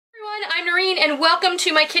I'm Noreen and welcome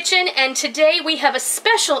to my kitchen, and today we have a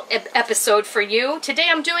special episode for you. Today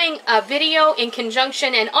I'm doing a video in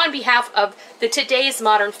conjunction and on behalf of the Today's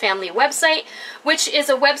Modern Family website, which is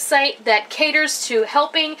a website that caters to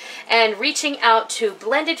helping and reaching out to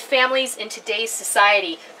blended families in today's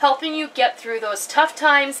society, helping you get through those tough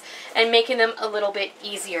times and making them a little bit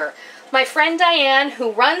easier. My friend Diane,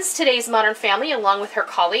 who runs Today's Modern Family along with her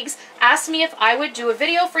colleagues, asked me if I would do a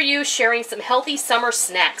video for you sharing some healthy summer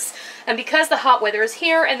snacks. And because the hot weather is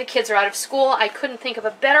here and the kids are out of school, I couldn't think of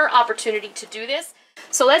a better opportunity to do this.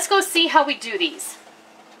 So let's go see how we do these.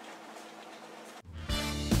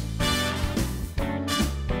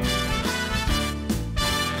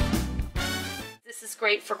 This is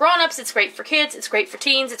great for grown-ups, it's great for kids, it's great for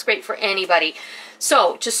teens, it's great for anybody.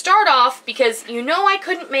 So, to start off, because you know I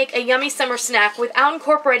couldn't make a yummy summer snack without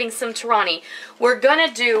incorporating some Torani, we're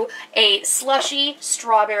gonna do a slushy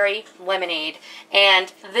strawberry lemonade.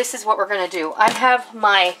 And this is what we're gonna do. I have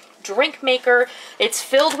my drink maker, it's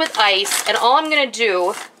filled with ice, and all I'm gonna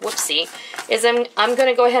do, whoopsie, is I'm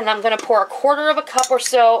gonna go ahead and I'm gonna pour 1/4 cup or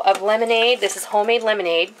so of lemonade. This is homemade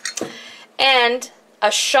lemonade. And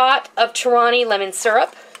a shot of Torani lemon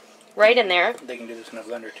syrup right in there. They can do this in a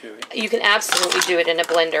blender too. You can absolutely do it in a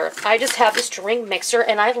blender. I just have this drink mixer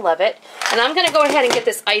and I love it. And I'm going to go ahead and get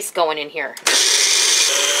this ice going in here.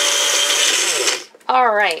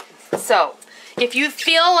 Alright, so if you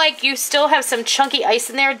feel like you still have some chunky ice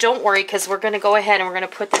in there, don't worry, because we're going to go ahead and we're going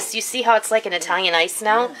to put this, you see how it's like an Italian ice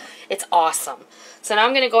now? Yeah. It's awesome. So now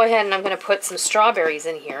I'm going to go ahead and I'm going to put some strawberries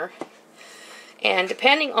in here. And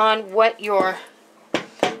depending on what your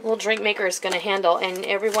little drink maker is going to handle, and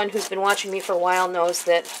everyone who's been watching me for a while knows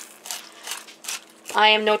that I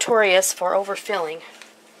am notorious for overfilling.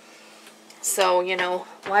 So, you know,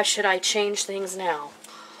 why should I change things now?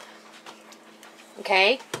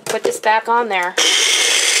 Okay, put this back on there.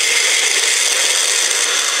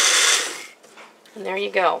 And there you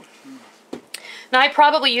go. Now I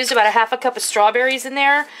probably used about 1/2 cup of strawberries in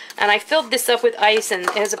there, and I filled this up with ice, and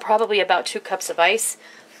it was probably about 2 cups of ice.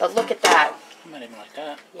 But look at that. I might even like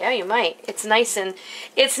that. Yeah, you might. It's nice, and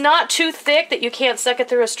it's not too thick that you can't suck it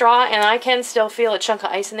through a straw, and I can still feel a chunk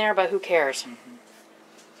of ice in there, but who cares?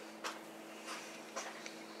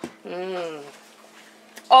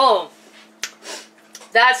 Oh,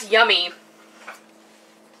 that's yummy.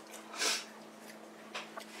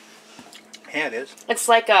 Yeah, it is. It's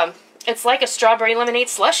like a strawberry lemonade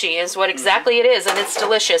slushie is what exactly it is, and it's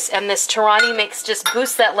delicious. And this Torani mix just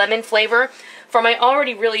boosts that lemon flavor for my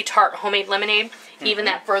already really tart homemade lemonade, even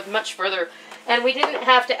that much further. And we didn't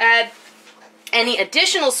have to add any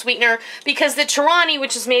additional sweetener because the Torani,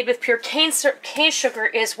 which is made with pure cane sugar,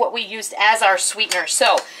 is what we used as our sweetener.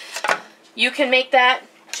 So you can make that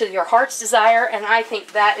to your heart's desire, and I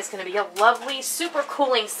think that is going to be a lovely, super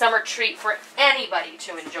cooling summer treat for anybody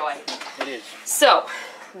to enjoy. It is. So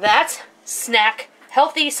that's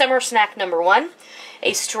healthy summer snack number 1.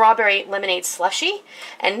 A strawberry lemonade slushie.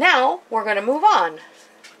 And now we're going to move on.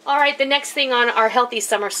 Alright, the next thing on our healthy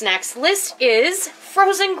summer snacks list is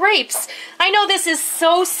frozen grapes. I know this is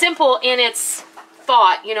so simple in its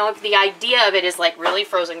thought, you know, the idea of it is like really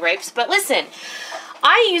frozen grapes, but listen,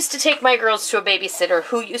 I used to take my girls to a babysitter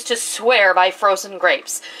who used to swear by frozen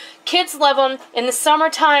grapes. Kids love them. In the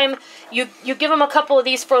summertime, you give them a couple of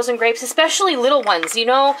these frozen grapes, especially little ones, you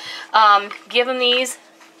know, give them these.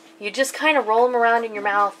 You just kind of roll them around in your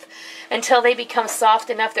mouth until they become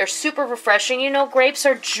soft enough. They're super refreshing. You know, grapes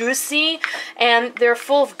are juicy and they're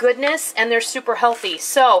full of goodness and they're super healthy.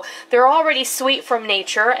 So they're already sweet from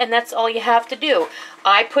nature, and that's all you have to do.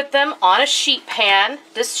 I put them on a sheet pan,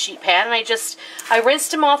 this sheet pan, and I rinsed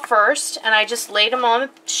them off first, and I just laid them on a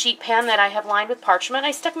sheet pan that I have lined with parchment.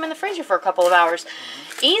 I stuck them in the freezer for a couple of hours.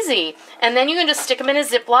 Easy. And then you can just stick them in a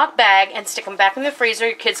Ziploc bag and stick them back in the freezer.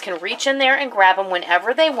 Your kids can reach in there and grab them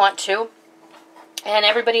whenever they want to. And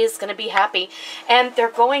everybody is going to be happy. And they're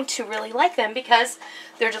going to really like them because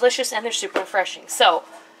they're delicious and they're super refreshing. So,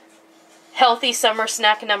 healthy summer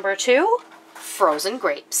snack number 2, frozen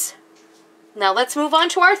grapes. Now let's move on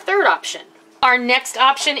to our third option. Our next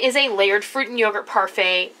option is a layered fruit and yogurt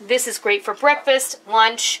parfait. This is great for breakfast,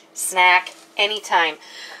 lunch, snack, anytime.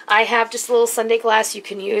 I have just a little sundae glass. You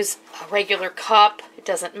can use a regular cup. It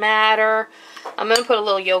doesn't matter. I'm going to put a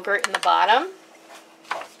little yogurt in the bottom.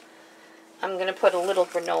 I'm going to put a little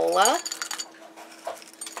granola.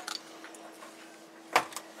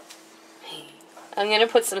 I'm going to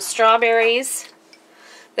put some strawberries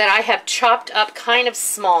that I have chopped up kind of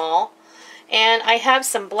small. And I have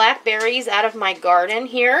some blackberries out of my garden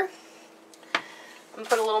here. I'm going to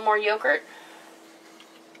put a little more yogurt.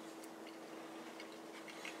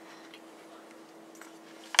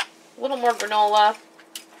 A little more granola.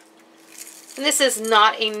 And this is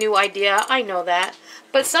not a new idea, I know that.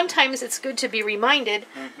 But sometimes it's good to be reminded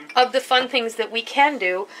of the fun things that we can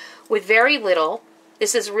do with very little.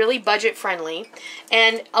 This is really budget friendly.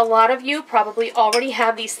 And a lot of you probably already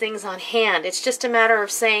have these things on hand. It's just a matter of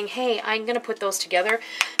saying, hey, I'm going to put those together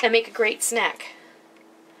and make a great snack.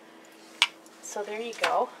 So there you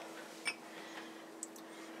go.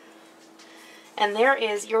 And there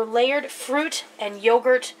is your layered fruit and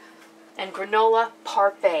yogurt and granola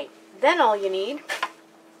parfait. Then all you need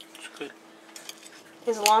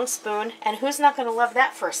is a long spoon, and who's not going to love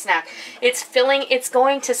that for a snack? It's filling, it's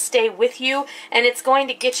going to stay with you, and it's going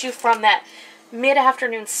to get you from that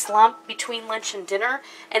mid-afternoon slump between lunch and dinner,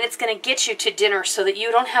 and it's going to get you to dinner so that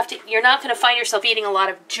you don't have to, you're not going to find yourself eating a lot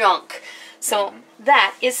of junk. So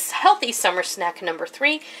that is healthy summer snack number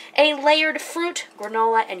 3, a layered fruit,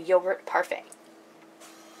 granola, and yogurt parfait.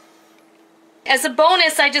 As a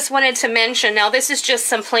bonus, I just wanted to mention, now this is just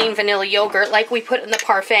some plain vanilla yogurt like we put in the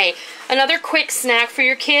parfait. Another quick snack for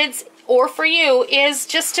your kids or for you is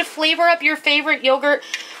just to flavor up your favorite yogurt.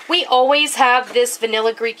 We always have this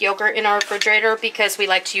vanilla Greek yogurt in our refrigerator because we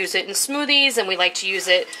like to use it in smoothies and we like to use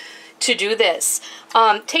it to do this.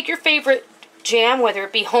 Take your favorite jam, whether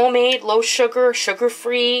it be homemade, low sugar,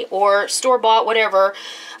 sugar-free, or store-bought, whatever,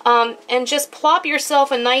 and just plop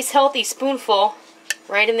yourself a nice healthy spoonful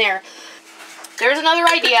right in there. There's another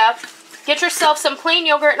idea. Get yourself some plain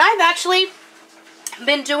yogurt. And I've actually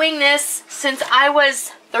been doing this since I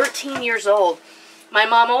was 13 years old. My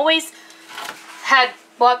mom always had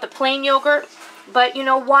bought the plain yogurt. But, you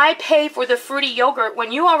know, why pay for the fruity yogurt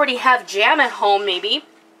when you already have jam at home, maybe?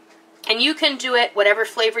 And you can do it whatever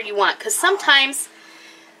flavor you want. Because sometimes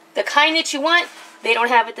the kind that you want, they don't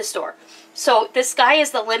have at the store. So the sky is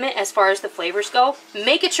the limit as far as the flavors go.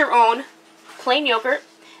 Make it your own. Plain yogurt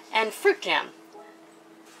and fruit jam.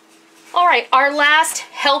 Alright, our last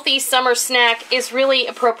healthy summer snack is really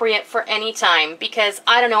appropriate for any time because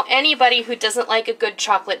I don't know anybody who doesn't like a good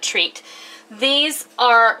chocolate treat. These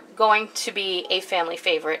are going to be a family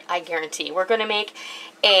favorite, I guarantee. We're going to make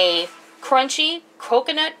a crunchy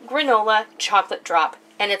coconut granola chocolate drop,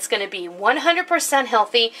 and it's going to be 100%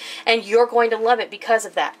 healthy, and you're going to love it because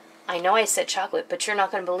of that. I know I said chocolate, but you're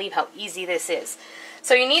not going to believe how easy this is.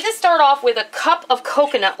 So you need to start off with a cup of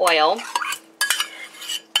coconut oil.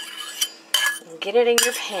 Get it in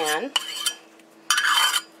your pan.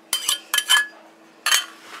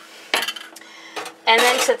 And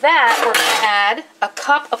then to that, we're going to add a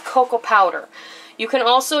cup of cocoa powder. You can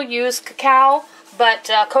also use cacao, but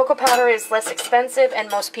cocoa powder is less expensive and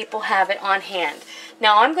most people have it on hand.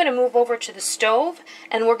 Now I'm going to move over to the stove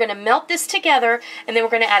and we're going to melt this together and then we're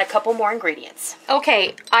going to add a couple more ingredients.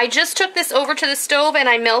 Okay, I just took this over to the stove and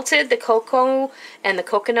I melted the cocoa and the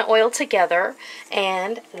coconut oil together,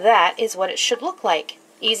 and that is what it should look like.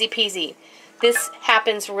 Easy peasy. This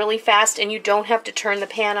happens really fast and you don't have to turn the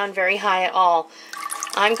pan on very high at all.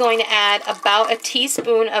 I'm going to add about a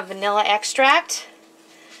teaspoon of vanilla extract.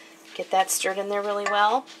 Get that stirred in there really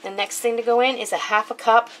well. The next thing to go in is a half a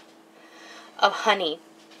cup of honey,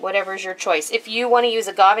 whatever is your choice. If you want to use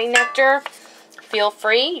agave nectar, feel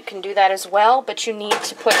free. You can do that as well, but you need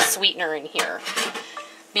to put a sweetener in here.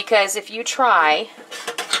 Because if you try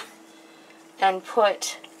and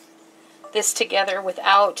put this together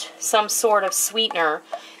without some sort of sweetener,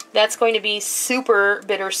 that's going to be super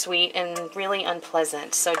bittersweet and really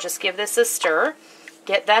unpleasant. So just give this a stir.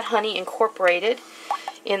 Get that honey incorporated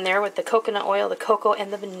in there with the coconut oil, the cocoa,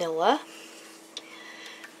 and the vanilla.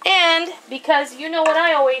 And because you know what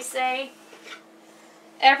I always say,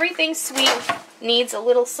 everything sweet needs a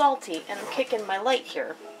little salty, and I'm kicking my light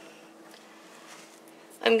here.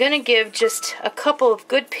 I'm going to give just a couple of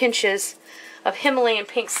good pinches of Himalayan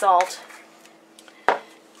pink salt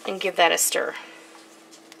and give that a stir.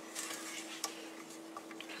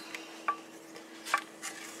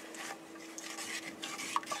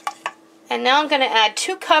 And now I'm going to add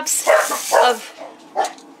 2 cups of,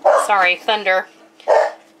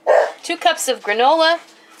 2 cups of granola,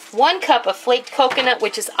 1 cup of flaked coconut,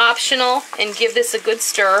 which is optional, and give this a good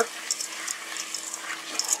stir.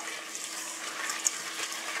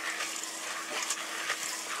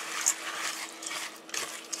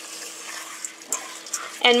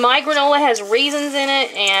 And my granola has raisins in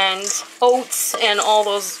it and oats and all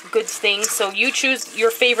those good things, so you choose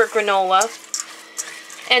your favorite granola.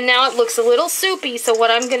 And now it looks a little soupy, so what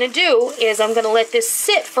I'm going to do is I'm going to let this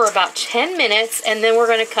sit for about 10 minutes, and then we're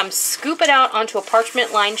going to come scoop it out onto a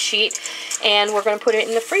parchment-lined sheet, and we're going to put it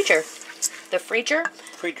in the freezer. The freezer?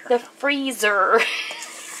 Freezer. The freezer.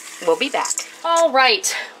 We'll be back. All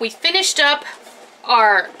right, we finished up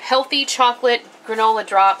our healthy chocolate granola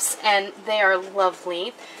drops, and they are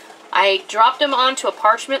lovely. I dropped them onto a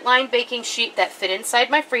parchment-lined baking sheet that fit inside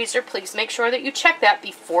my freezer. Please make sure that you check that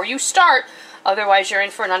before you start, otherwise you're in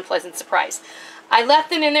for an unpleasant surprise. I left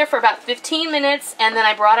them in there for about 15 minutes, and then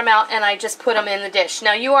I brought them out and I just put them in the dish.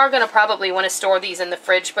 Now, you are going to probably want to store these in the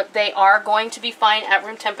fridge, but they are going to be fine at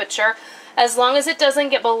room temperature as long as it doesn't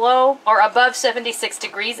get below or above 76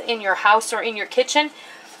 degrees in your house or in your kitchen.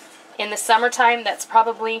 In the summertime, that's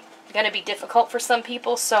probably going to be difficult for some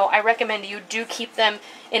people, so I recommend you do keep them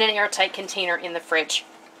in an airtight container in the fridge.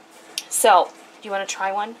 So, do you want to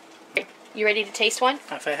try one? You ready to taste one?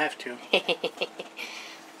 If I have to.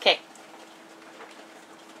 Okay.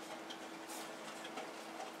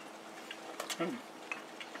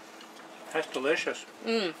 That's delicious.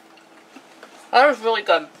 That was really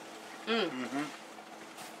good.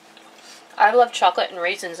 I love chocolate and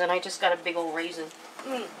raisins, and I just got a big old raisin.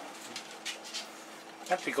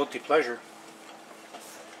 That's a guilty pleasure.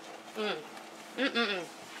 And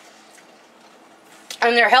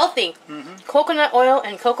they're healthy. Coconut oil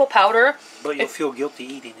and cocoa powder. But you'll feel guilty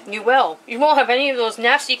eating it. You will. You won't have any of those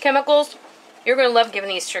nasty chemicals. You're going to love giving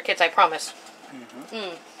these to your kids, I promise.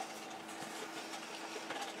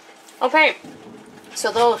 Okay,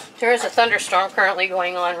 so there is a thunderstorm currently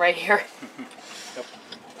going on right here. Yep.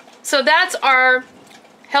 So that's our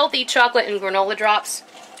healthy chocolate and granola drops.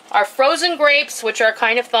 Our frozen grapes, which are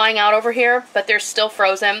kind of thawing out over here, but they're still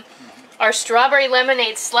frozen. Our strawberry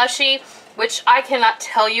lemonade slushie, which I cannot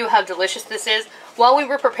tell you how delicious this is. While we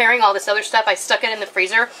were preparing all this other stuff, I stuck it in the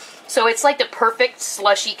freezer. So it's like the perfect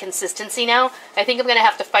slushy consistency now. I think I'm going to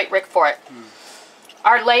have to fight Rick for it.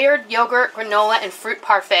 Our layered yogurt, granola, and fruit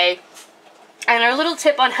parfait. And our little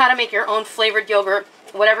tip on how to make your own flavored yogurt,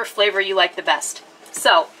 whatever flavor you like the best.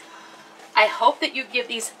 So, I hope that you give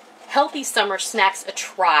these healthy summer snacks a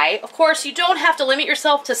try. Of course, you don't have to limit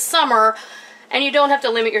yourself to summer, and you don't have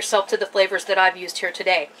to limit yourself to the flavors that I've used here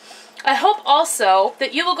today. I hope also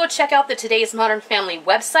that you will go check out the Today's Modern Family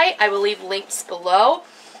website. I will leave links below.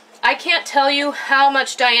 I can't tell you how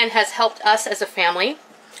much Diane has helped us as a family,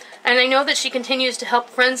 and I know that she continues to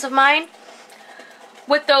help friends of mine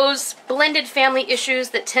with those blended family issues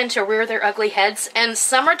that tend to rear their ugly heads. And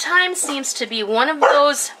summertime seems to be one of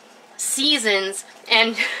those seasons,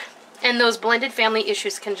 and those blended family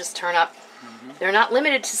issues can just turn up. They're not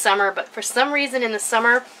limited to summer, but for some reason in the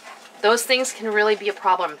summer, those things can really be a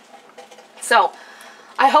problem. So,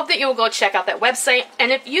 I hope that you will go check out that website.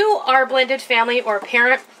 And if you are a blended family or a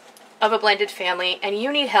parent of a blended family and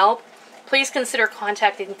you need help, please consider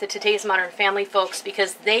contacting the Today's Modern Family folks,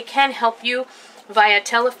 because they can help you via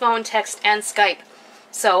telephone, text, and Skype.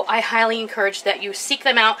 So I highly encourage that you seek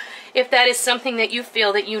them out if that is something that you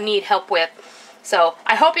feel that you need help with. So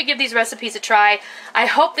I hope you give these recipes a try. I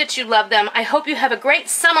hope that you love them. I hope you have a great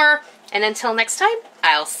summer. And until next time,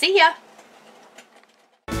 I'll see ya.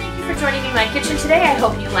 Thank you for joining me in my kitchen today. I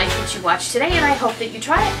hope you liked what you watched today, and I hope that you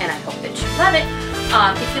try it, and I hope that you love it.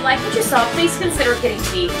 If you like what you saw, please consider hitting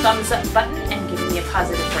the thumbs up button and giving me a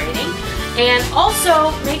positive rating. And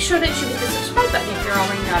also, make sure that you hit the subscribe button if you're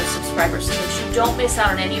already not a subscriber, so that you don't miss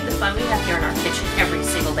out on any of the fun we have here in our kitchen every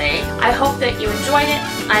single day. I hope that you enjoyed it.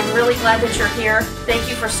 I'm really glad that you're here. Thank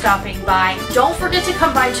you for stopping by. Don't forget to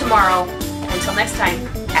come by tomorrow. Until next time,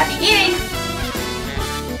 happy eating!